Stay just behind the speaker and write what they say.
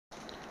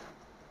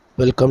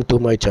Welcome to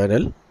my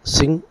channel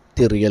Sing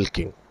the Real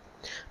King.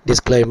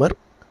 Disclaimer: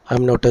 I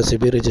am not a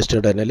SEBI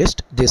registered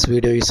analyst. This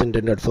video is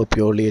intended for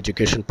purely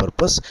education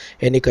purpose.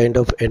 Any kind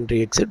of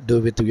entry exit, do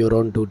with your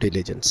own due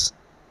diligence.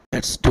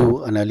 Let's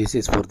do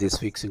analysis for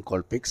this week's in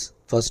call picks.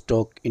 First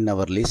stock in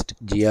our list,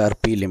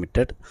 GRP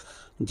Limited.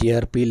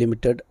 GRP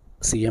Limited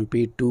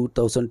CMP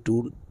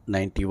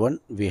 2291.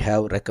 We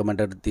have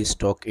recommended this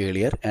stock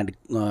earlier and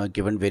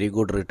given very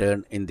good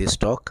return in this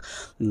stock.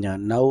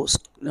 Now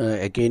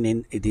again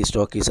in the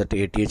stock is at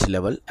ATH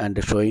level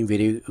and showing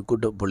very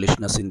good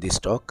bullishness in this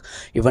stock.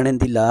 Even in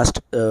the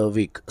last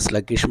week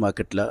sluggish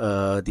market,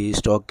 the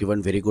stock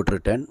given very good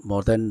return,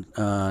 more than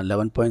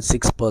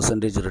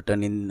 11.6%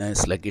 return in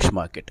sluggish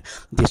market.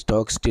 The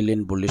stock still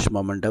in bullish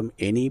momentum.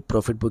 Any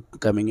profit book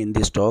coming in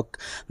the stock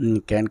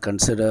can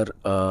consider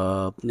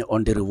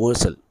on the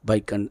reversal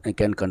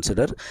can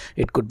consider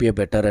it could be a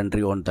better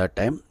entry on that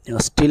time.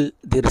 Still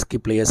the risky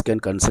players can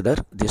consider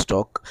the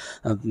stock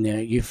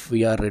if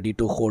we are ready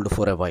to hold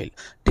for a while.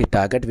 The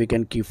target we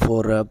can keep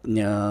for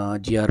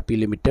GRP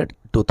Limited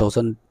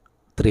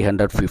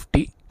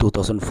 2350,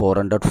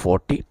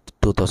 2440,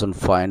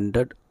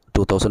 2500,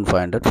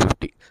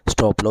 2550.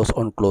 Stop loss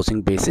on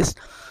closing basis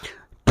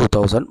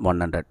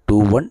 2100,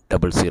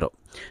 2100.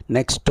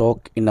 Next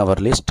stock in our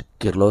list,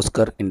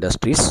 Kirloskar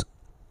Industries.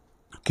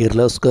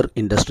 Kirloskar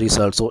Industries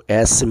also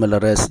as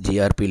similar as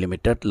GRP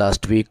Limited.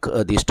 Last week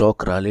the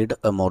stock rallied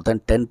more than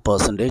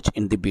 10%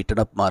 in the beaten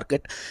up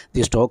market.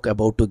 The stock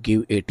about to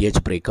give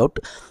ATH breakout.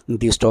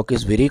 The stock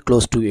is very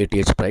close to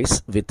ATH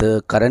price with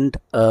the current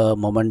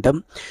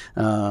momentum.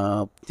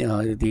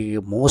 The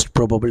most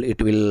probable it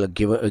will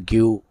give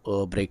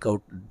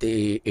breakout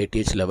the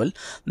ATH level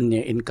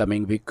in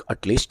coming week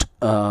at least.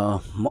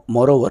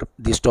 Moreover,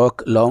 the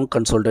stock long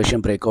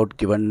consolidation breakout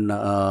given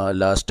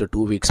last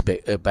 2 weeks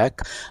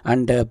back,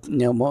 and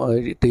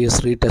it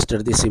is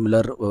retested the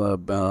similar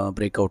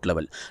breakout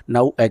level.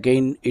 Now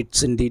again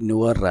it's in the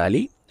newer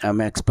rally. I'm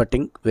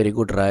expecting very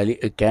good rally.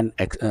 Can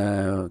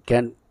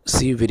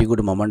see very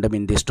good momentum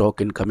in the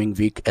stock in coming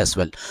week as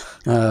well.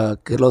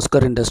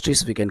 Kirloskar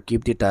Industries, we can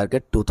keep the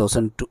target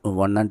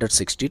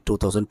 2160,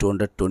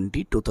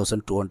 2220,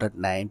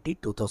 2290,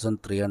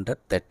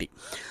 2330.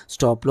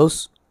 Stop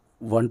loss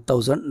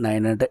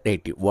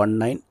 1980,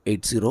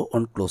 1980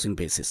 on closing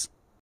basis.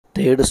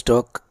 Third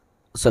stock,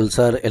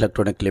 Salsar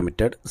Electronic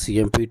Limited,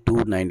 CMP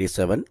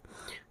 297.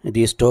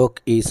 The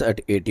stock is at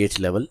ATH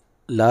level.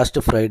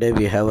 Last Friday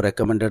we have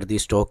recommended the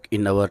stock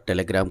in our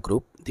Telegram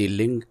group. The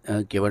link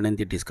given in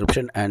the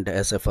description and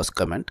as a first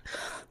comment.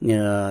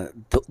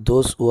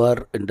 Those who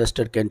are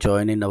interested can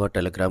join in our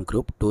Telegram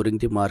group. During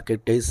the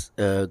market days,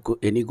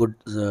 any good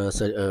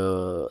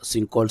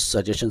sync calls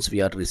suggestions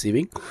we are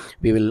receiving,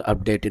 we will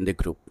update in the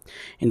group.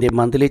 In the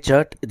monthly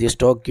chart, the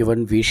stock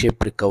given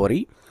V-shaped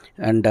recovery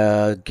and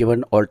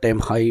given all-time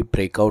high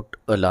breakout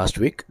last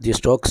week. The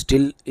stock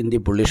still in the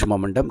bullish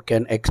momentum,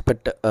 can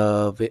expect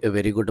a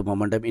very good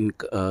momentum in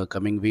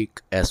coming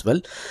week as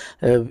well.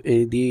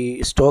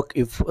 The stock,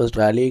 if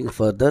rallying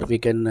further, we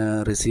can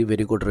receive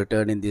very good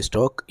return in the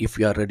stock if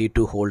we are ready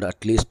to hold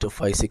at least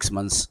 5-6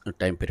 months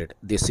time period.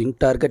 The sync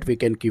target we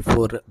can keep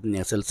for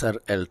Salsar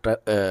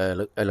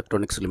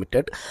Electronics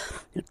Limited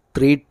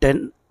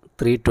 310,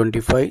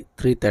 325,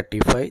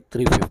 335,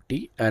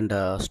 350, and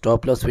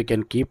stop loss we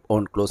can keep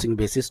on closing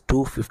basis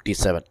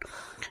 257.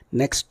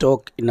 Next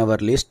stock in our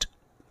list,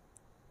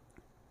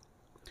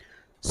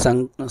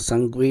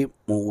 Sangvi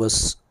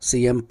Movers,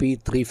 CMP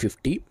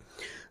 350.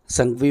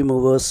 Sangvi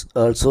Movers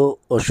also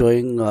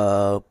showing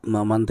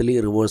monthly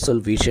reversal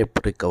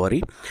V-shaped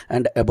recovery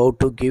and about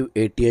to give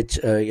ATH,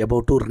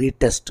 about to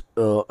retest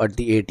at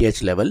the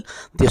ATH level.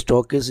 The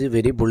stock is a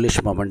very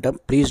bullish momentum.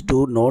 Please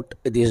do note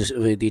this,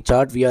 the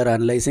chart we are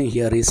analyzing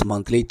here is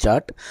monthly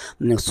chart.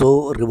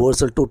 So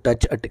reversal to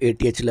touch at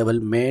ATH level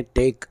may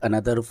take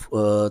another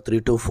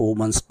 3 to 4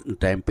 months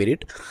time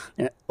period,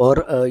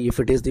 or if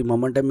it is the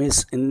momentum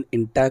is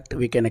intact,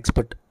 we can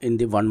expect in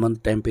the 1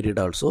 month time period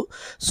also.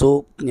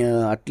 So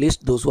at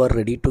least those who are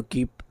ready to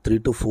keep 3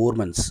 to 4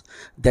 months,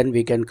 then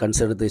we can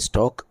consider the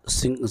stock.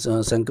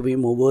 Sangvi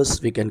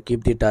Movers, we can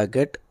keep the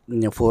target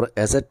for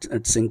asset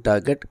at sync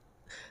target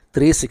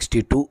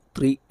 362,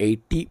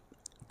 380,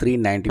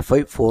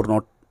 395,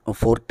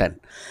 410.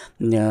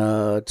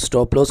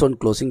 Stop loss on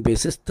closing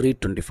basis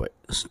 325.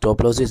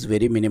 Stop loss is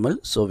very minimal,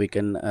 so we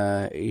can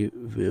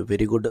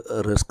very good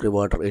risk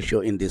reward ratio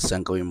in this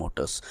Sangvi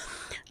Motors.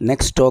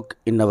 Next stock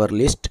in our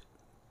list,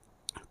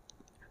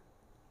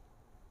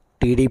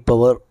 TD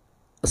Power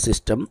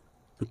System.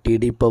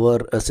 TD Power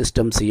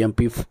System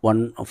CMP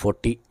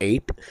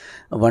 148.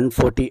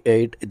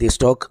 The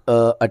stock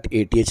at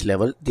ATH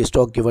level. The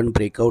stock given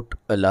breakout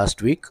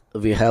last week.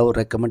 We have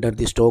recommended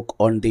the stock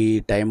on the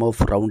time of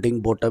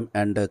rounding bottom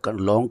and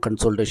long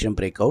consolidation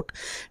breakout.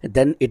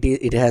 Then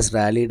it has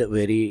rallied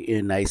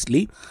very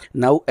nicely.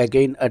 Now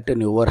again at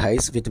newer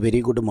highs with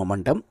very good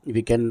momentum.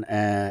 We can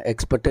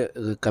expect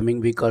coming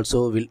week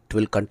also it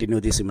will continue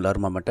the similar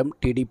momentum.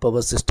 TD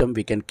Power System,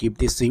 we can keep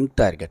the sync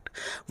target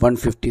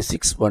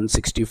 156,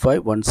 160.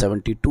 165,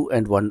 172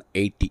 and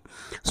 180.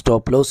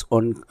 Stop loss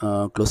on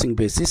closing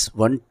basis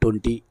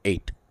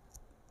 128.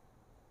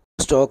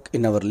 Stock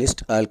in our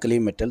list, alkali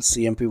metals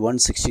CMP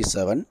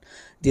 167.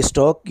 The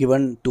stock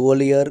given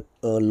 12-year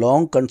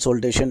long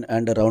consolidation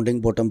and a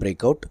rounding bottom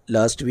breakout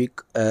last week.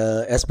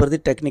 As per the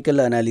technical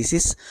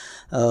analysis,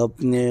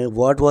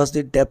 what was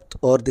the depth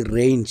or the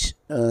range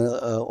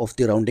of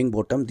the rounding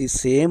bottom? The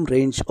same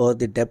range or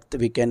the depth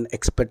we can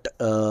expect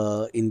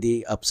in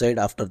the upside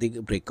after the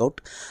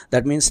breakout.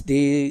 That means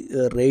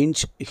the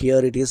range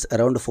here, it is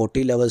around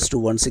 40 levels to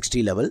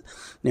 160 level.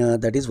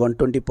 That is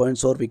 120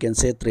 points, or we can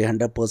say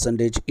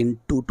 300% in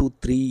 2 to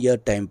 3 year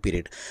time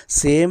period.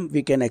 Same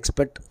we can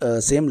expect,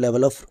 same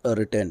level of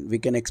return we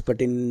can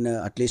expect in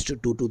at least 2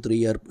 to 3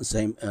 year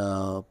same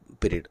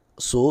period.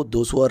 So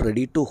those who are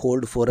ready to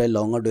hold for a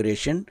longer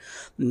duration,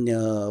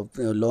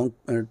 long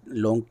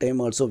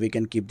time also, we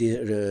can keep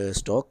the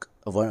stock.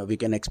 We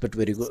can expect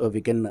very good,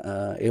 we can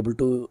able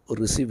to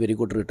receive very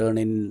good return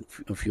in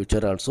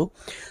future also.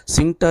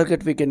 Sync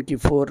target we can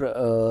keep for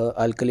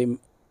alkali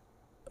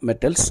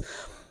metals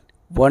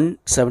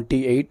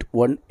 178,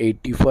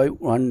 185,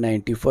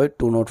 195,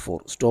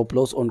 204. Stop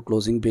loss on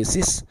closing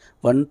basis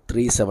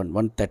 137,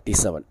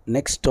 137.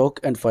 Next stock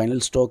and final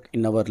stock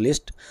in our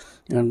list,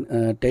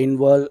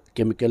 Tainwal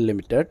Chemical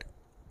Limited.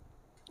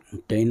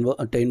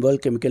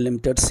 Tainwal Chemical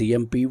Limited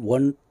CMP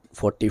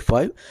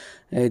 145.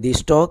 The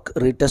stock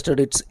retested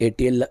its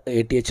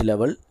ATH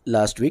level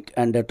last week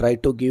and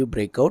tried to give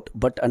breakout,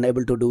 but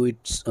unable to do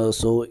it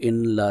so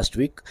in last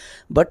week.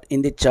 But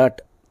in the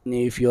chart,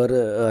 if you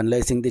are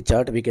analyzing the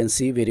chart, we can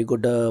see very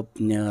good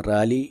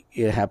rally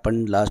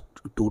happened last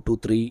 2 to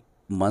 3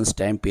 months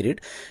time period.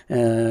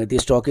 The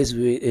stock is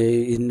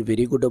in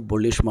very good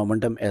bullish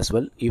momentum as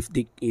well. If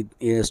the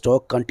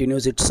stock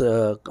continues its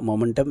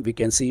momentum, we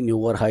can see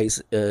newer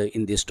highs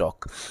in the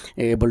stock,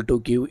 able to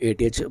give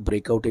ATH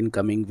breakout in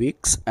coming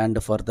weeks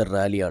and further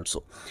rally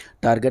also.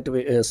 Target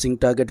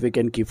sync target we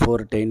can keep for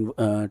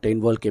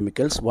Tainwal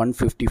Chemicals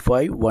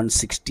 155,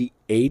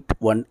 168,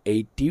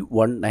 180,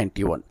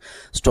 191.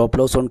 Stop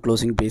loss on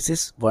closing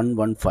basis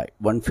 115,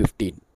 115.